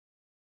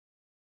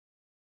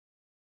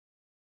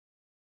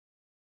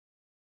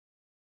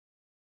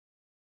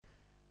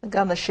The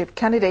governorship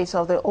candidate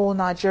of the All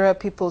Nigeria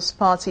People's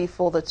Party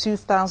for the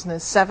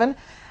 2007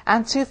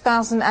 and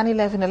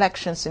 2011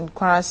 elections in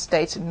Kwara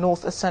State,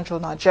 North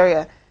Central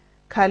Nigeria,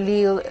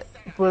 Khalil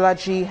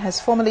Bulaji, has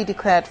formally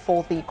declared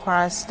for the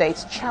Kwara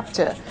State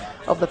chapter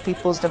of the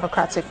People's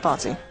Democratic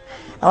Party.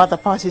 Now, at the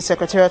party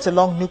secretariat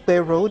along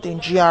Nukbe Road in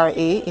GRA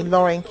in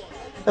Loring,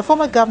 the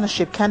former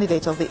governorship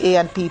candidate of the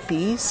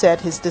ANPP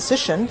said his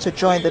decision to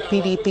join the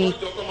PDP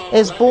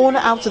is born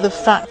out of the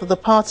fact that the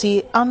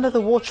party, under the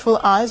watchful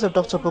eyes of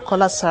Dr.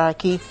 Bukola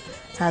Saraki,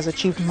 has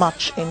achieved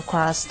much in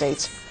Kwara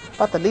State.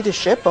 But the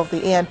leadership of the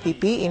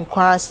ANPP in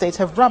Kwara State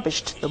have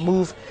rubbished the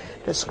move,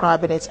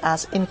 describing it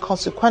as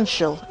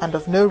inconsequential and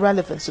of no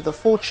relevance to the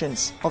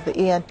fortunes of the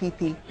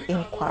ANPP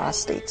in Kwara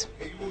State.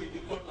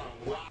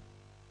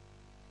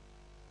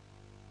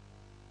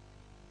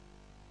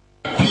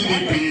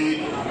 PDP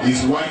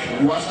is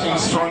working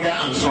stronger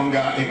and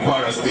stronger in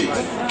Kwara State.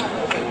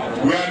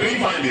 We are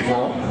doing fine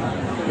before.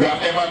 We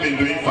have ever been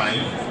doing fine.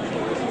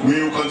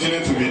 We will continue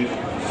to be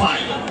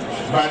fine.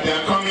 But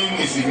their coming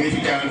is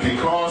significant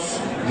because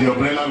the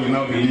umbrella will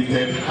now be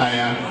lifted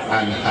higher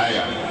and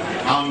higher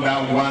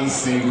under one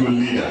single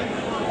leader,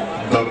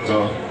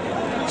 Dr.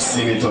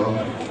 Senator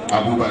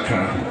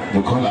Abubakar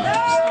Bukola.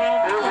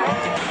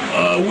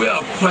 We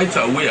are quite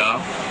aware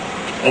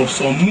of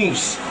some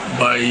moves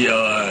by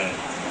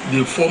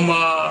the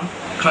former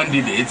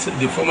candidates,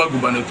 the former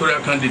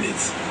gubernatorial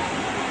candidates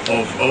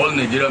of All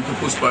Nigerian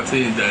People's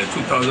Party in the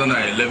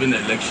 2011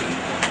 election.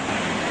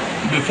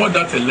 Before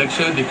that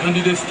election, the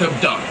candidate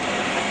stepped down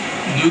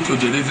due to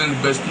the reasons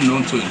best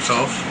known to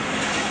himself.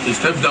 He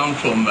stepped down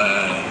from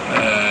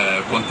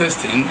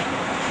contesting,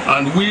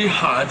 and we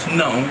heard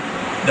now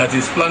that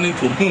he's planning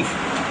to move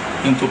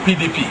into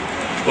PDP.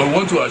 But I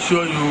want to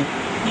assure you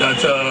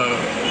that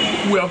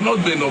we have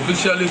not been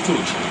officially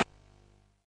told.